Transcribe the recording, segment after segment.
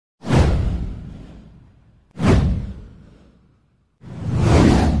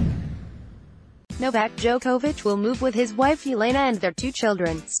Novak Djokovic will move with his wife Jelena and their 2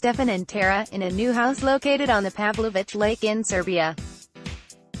 children, Stefan and Tara, in a new house located on the Pavlovic Lake in Serbia.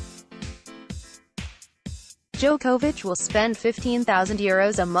 Djokovic will spend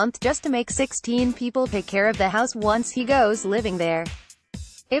 €15,000 a month just to make 16 people take care of the house once he goes living there.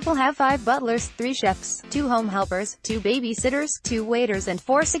 It will have 5 butlers, 3 chefs, 2 home helpers, 2 babysitters, 2 waiters and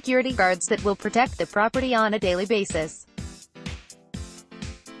 4 security guards that will protect the property on a daily basis.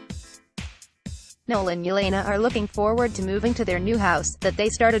 Nole and Jelena are looking forward to moving to their new house, that they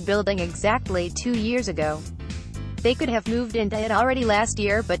started building exactly 2 years ago. They could have moved into it already last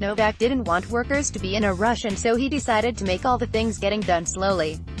year, but Novak didn't want workers to be in a rush, and so he decided to make all the things getting done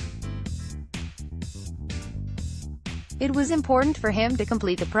slowly. It was important for him to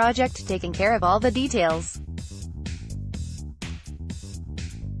complete the project, taking care of all the details.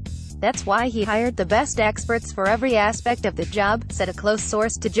 That's why he hired the best experts for every aspect of the job, said a close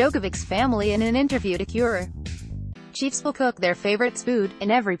source to Djokovic's family in an interview to Cure. Chiefs will cook their favorites food,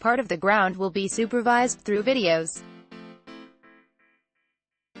 and every part of the ground will be supervised through videos.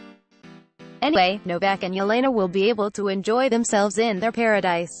 Anyway, Novak and Jelena will be able to enjoy themselves in their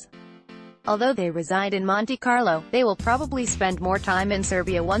paradise. Although they reside in Monte Carlo, they will probably spend more time in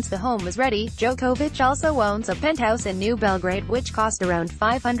Serbia once the home is ready. Djokovic also owns a penthouse in New Belgrade which cost around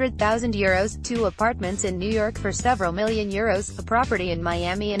 €500,000, 2 apartments in New York for several million euros, a property in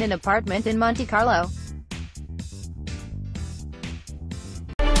Miami and an apartment in Monte Carlo.